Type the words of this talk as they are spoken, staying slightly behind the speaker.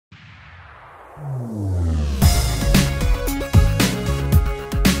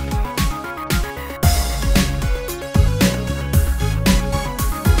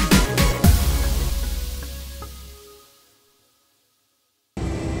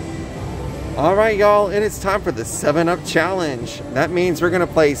Alright y'all, it is time for the 7-Up challenge. That means we're going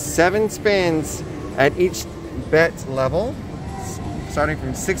to play 7 spins at each bet level, starting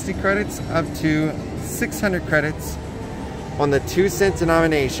from 60 credits up to 600 credits on the 2-cent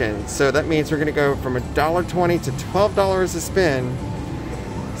denomination. So that means we're going to go from $1.20 to $12 a spin,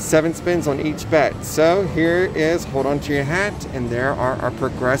 7 spins on each bet. So here is, hold on to your hat, and there are our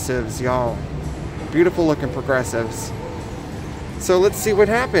progressives, y'all. Beautiful looking progressives. So let's see what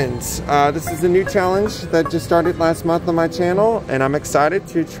happens. This is a new challenge that just started last month on my channel, and I'm excited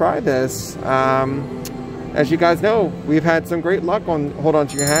to try this. As you guys know, we've had some great luck on Hold On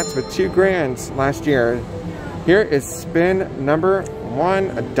To Your Hats with 2 grands last year. Here is spin number 1,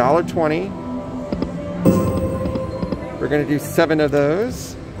 $1.20. We're gonna do 7 of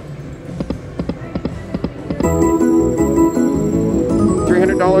those.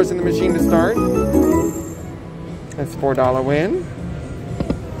 $300 in the machine to start. That's $4 win.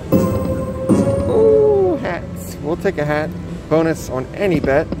 Ooh, hats. We'll take a hat. Bonus on any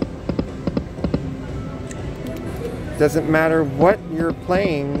bet. Doesn't matter what you're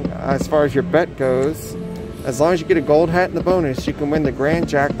playing as far as your bet goes. As long as you get a gold hat in the bonus, you can win the grand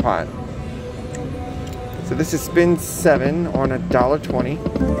jackpot. So this is spin 7 on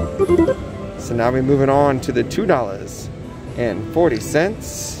 $1.20. So now we're moving on to the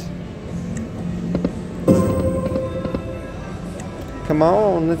 $2.40. Come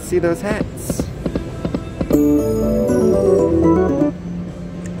on, let's see those hats.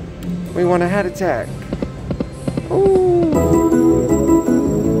 We want a hat attack. Ooh.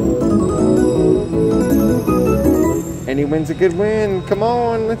 Any win's a good win. Come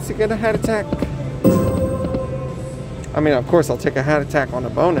on, let's get a hat attack. I mean, of course, I'll take a hat attack on a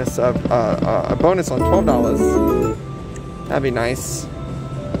bonus of a bonus on $12. That'd be nice.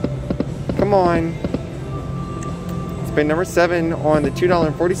 Come on. Spin number 7 on the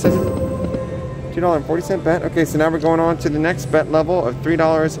 $2.40 bet. Okay, so now we're going on to the next bet level of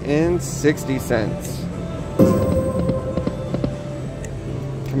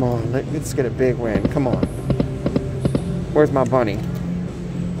 $3.60. Come on, let's get a big win. Come on. Where's my bunny?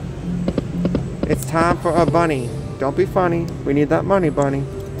 It's time for a bunny. Don't be funny. We need that money, bunny.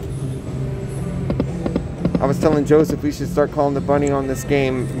 I was telling Joseph we should start calling the bunny on this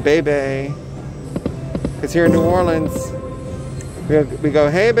game Baaaby. Because here in New Orleans, we go,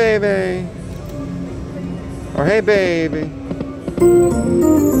 hey baby, or hey baby.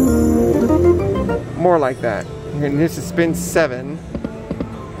 More like that. And this is spin 7.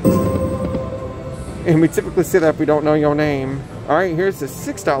 And we typically say that if we don't know your name. Alright, here's the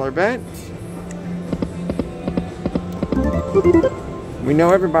 $6 bet. We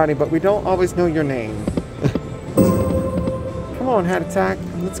know everybody, but we don't always know your name. Come on, hat attack.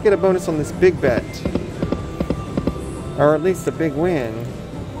 Let's get a bonus on this big bet. Or at least a big win.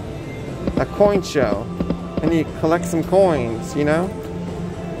 A coin show. I need to collect some coins, you know?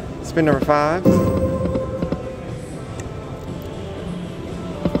 Spin number 5.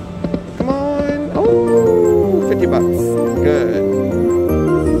 Come on. Oh, 50 bucks. Good.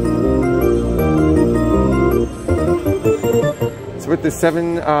 So with the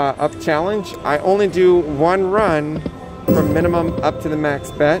 7-Up challenge, I only do 1 run from minimum up to the max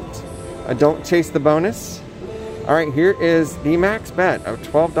bet. I don't chase the bonus. Alright, here is the max bet of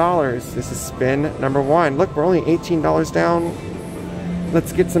 $12. This is spin number 1. Look, we're only $18 down.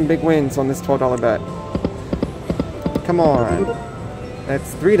 Let's get some big wins on this $12 bet. Come on.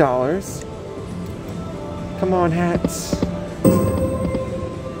 That's $3. Come on, hats.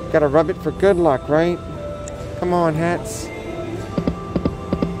 Gotta rub it for good luck, right? Come on, hats.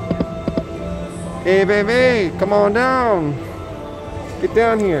 Hey, baby, come on down. Get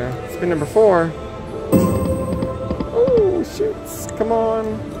down here. Spin number 4. Shoots. Come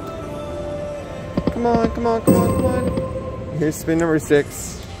on. Come on, come on, come on, come on. Here's spin number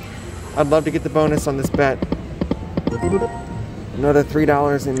 6. I'd love to get the bonus on this bet. Another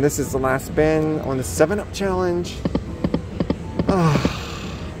 $3, and this is the last spin on the 7-Up challenge. Oh.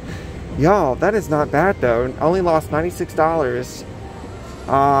 Y'all, that is not bad though. I only lost $96.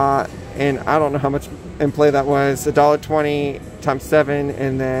 And I don't know how much in play that was. $1.20 times 7,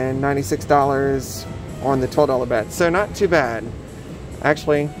 and then $96 on the $12 bet. So not too bad.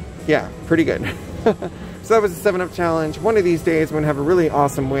 Actually, yeah, pretty good. So that was the 7-Up challenge. One of these days, I'm going to have a really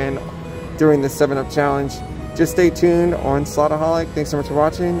awesome win during the 7-Up challenge. Just stay tuned on Slotaholic. Thanks so much for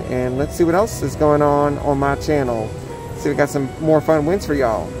watching, and let's see what else is going on my channel. See, we got some more fun wins for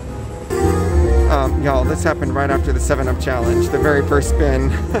y'all. Y'all, this happened right after the 7-Up challenge, the very first spin.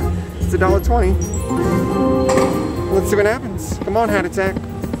 It's $1.20. Let's see what happens. Come on, Hat Attack.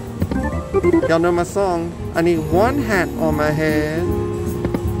 Y'all know my song. I need 1 hat on my head,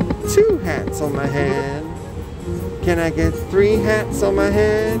 2 hats on my head. Can I get 3 hats on my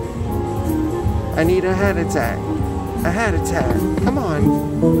head? I need a hat attack. A hat attack. Come on.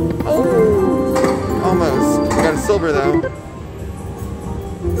 Oh, almost. I got a silver though.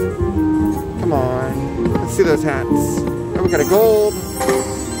 Come on. Let's see those hats. Oh, we got a gold.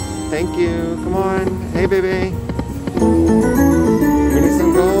 Thank you. Come on. Hey, baby. We need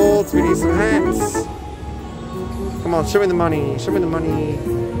some golds. We need some hats. Come on. Show me the money. Show me the money.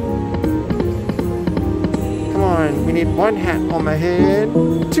 Come on. We need 1 hat on my head.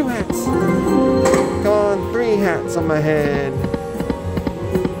 2 hats. Come on. 3 hats on my head.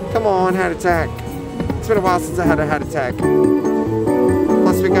 Come on. Hat attack. It's been a while since I had a hat attack.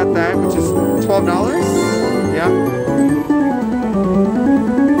 Plus we got that, which is $12. Yeah.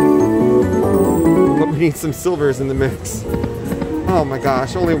 But we need some silvers in the mix. Oh my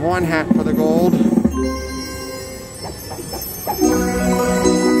gosh, only 1 hat for the gold.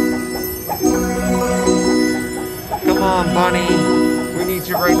 Come on, Bunny. We need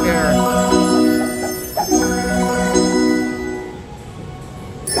you right there.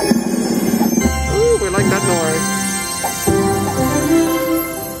 Ooh, we like that noise.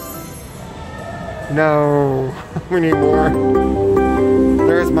 No, we need more.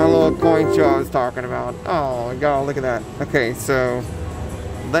 There's my little coin show I was talking about. Oh, y'all, look at that. Okay, so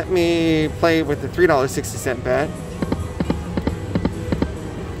let me play with the $3.60 bet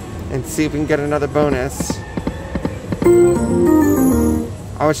and see if we can get another bonus.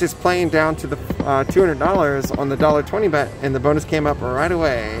 I was just playing down to the $200 on the $1.20 bet, and the bonus came up right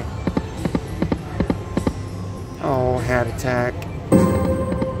away. Oh, Hat Attack.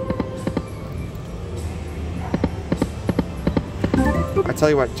 I tell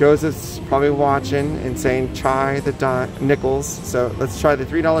you what, Joseph's probably watching and saying try the nickels. So let's try the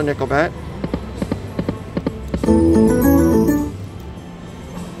 $3 nickel bet.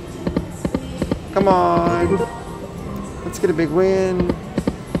 Come on. Let's get a big win.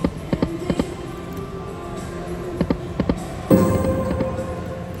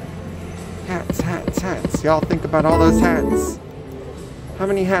 Hats, hats, hats. Y'all think about all those hats. How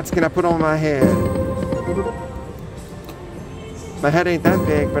many hats can I put on my head? My head ain't that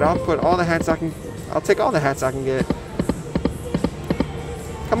big, but I'll put all the hats I can. I'll take all the hats I can get.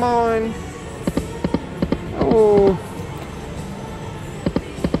 Come on. Oh.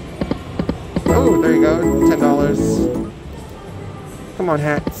 Oh, there you go. $10. Come on,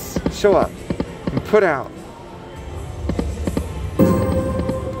 hats. Show up and put out.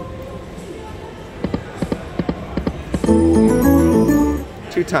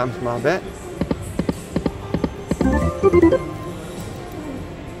 Two times my bet.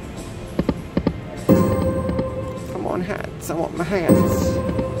 Come on, hats. I want my hats.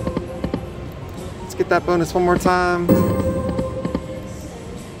 Let's get that bonus one more time.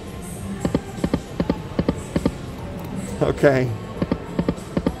 Okay.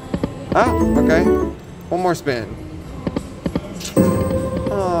 Oh, okay. One more spin.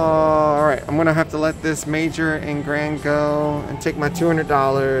 Alright, I'm gonna have to let this major and grand go and take my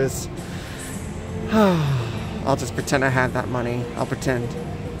 $200. I'll just pretend I had that money. I'll pretend.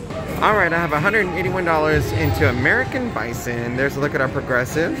 Alright, I have $181 into American Bison. There's a look at our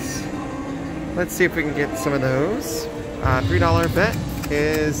progressives. Let's see if we can get some of those. $3 bet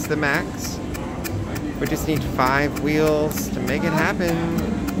is the max. We just need 5 wheels to make it happen.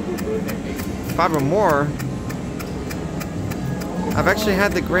 5 or more. I've actually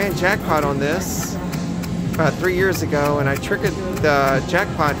had the grand jackpot on this about 3 years ago, and I triggered the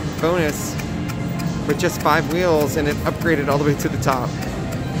jackpot bonus with just 5 wheels, and it upgraded all the way to the top.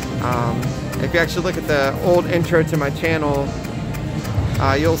 If you actually look at the old intro to my channel,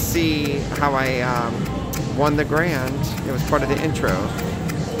 you'll see how I won the grand. It was part of the intro.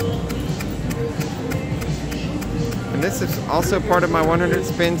 And this is also part of my 100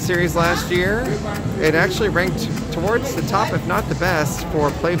 spin series last year. It actually ranked towards the top, if not the best,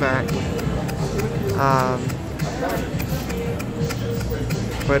 for playback.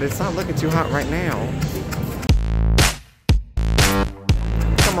 But it's not looking too hot right now.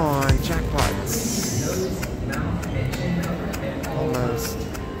 Come on, jackpots. Almost.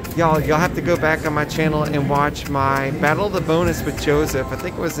 Y'all have to go back on my channel and watch my Battle of the Bonus with Joseph. I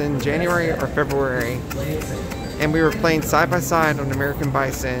think it was in January or February. And we were playing side by side on American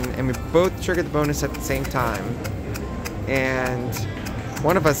Bison, and we both triggered the bonus at the same time. And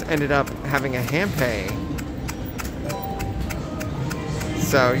one of us ended up having a hand pay.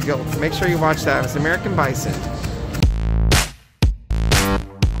 So you'll make sure you watch that. It's American Bison.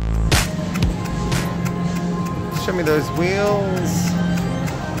 Show me those wheels.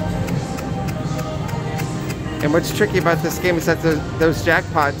 And what's tricky about this game is that those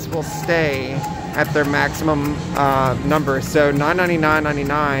jackpots will stay at their maximum number. So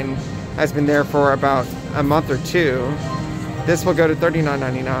 $9.99.99 has been there for about a month or two. This will go to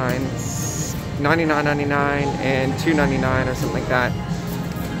 $39.99, $99.99, and $2.99 or something like that.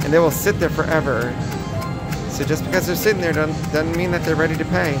 And they will sit there forever. So just because they're sitting there doesn't mean that they're ready to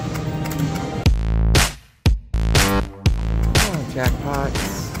pay. Oh,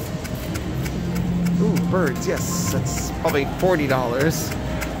 jackpots. Ooh, birds, yes. That's probably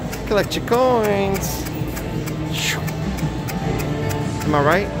 $40. Collect your coins. Am I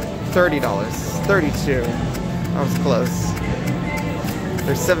right? $30. $32. I was close.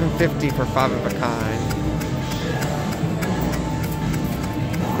 There's $7.50 for 5 of a kind.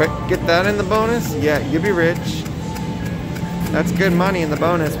 Quick, get that in the bonus? Yeah, you'll be rich. That's good money in the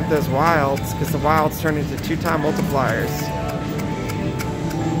bonus with those wilds, because the wilds turn into 2-time multipliers.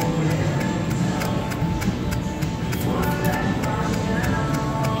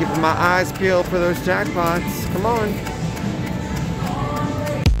 Keeping my eyes peeled for those jackpots. Come on.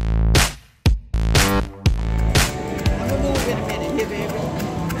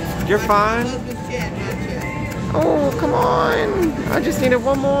 You're fine. Oh, come on. I just needed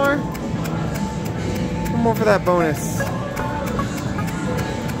one more. One more for that bonus.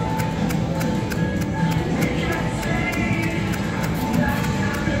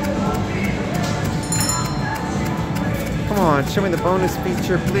 Come on, show me the bonus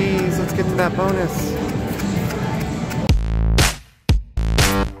feature, please. Let's get to that bonus.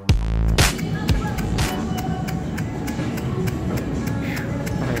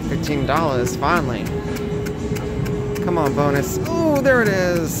 $15, finally. Come on, bonus. Oh, there it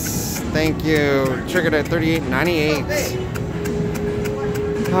is. Thank you. Triggered at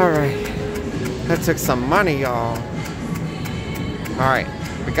 $38.98. Alright. That took some money, y'all. Alright.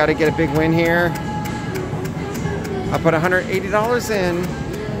 We gotta get a big win here. I put $180 in.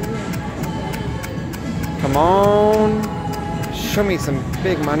 Come on. Show me some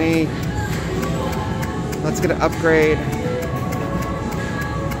big money. Let's get an upgrade.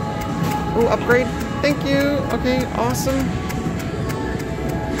 Ooh, upgrade. Thank you. Okay, awesome.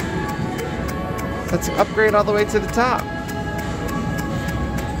 Let's upgrade all the way to the top.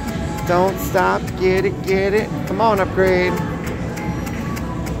 Don't stop. Get it, get it. Come on, upgrade.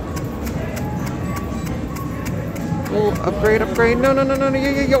 Ooh, upgrade, upgrade. No, no, no, no, no.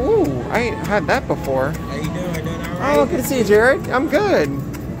 Yeah. Ooh, I ain't had that before. How you doing? All right? Oh, good to see you, Jared. I'm good.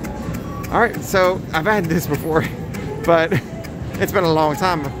 All right, so I've had this before, but it's been a long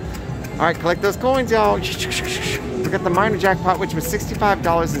time. All right, collect those coins, y'all. We got the minor jackpot, which was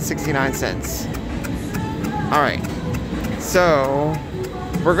 $65.69. All right, so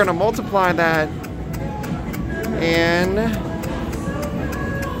we're gonna multiply that, and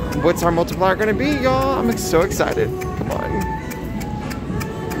what's our multiplier gonna be, y'all? I'm so excited. Come on.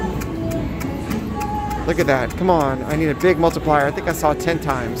 Look at that. Come on. I need a big multiplier. I think I saw 10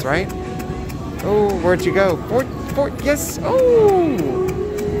 times, right? Oh, where'd you go? Four. Yes. Oh,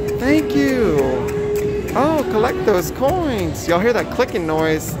 thank you. Oh, collect those coins. Y'all hear that clicking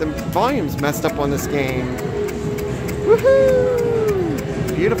noise? The volume's messed up on this game.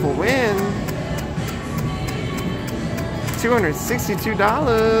 Woohoo! Beautiful win.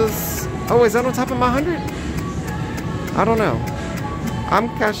 $262. Oh, is that on top of my 100? I don't know. I'm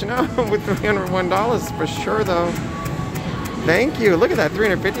cashing out with $301 for sure, though. Thank you. Look at that,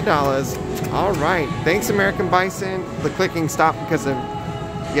 $350. All right. Thanks, American Bison. The clicking stopped because of,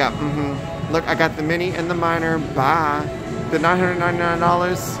 yeah, Look, I got the mini and the minor. Bye. The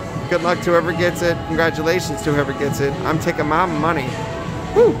 $999. Good luck to whoever gets it. Congratulations to whoever gets it. I'm taking my money.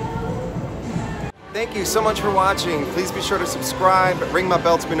 Woo! Thank you so much for watching. Please be sure to subscribe, ring my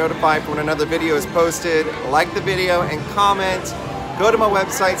bell to be notified for when another video is posted. Like the video and comment. Go to my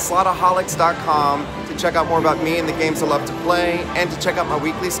website, Slotaholics.com, to check out more about me and the games I love to play, and to check out my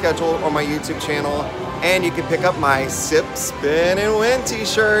weekly schedule on my YouTube channel. And you can pick up my Sip, Spin, and Win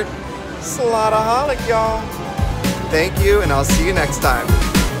t-shirt. Slotaholic, y'all. Thank you, and I'll see you next time.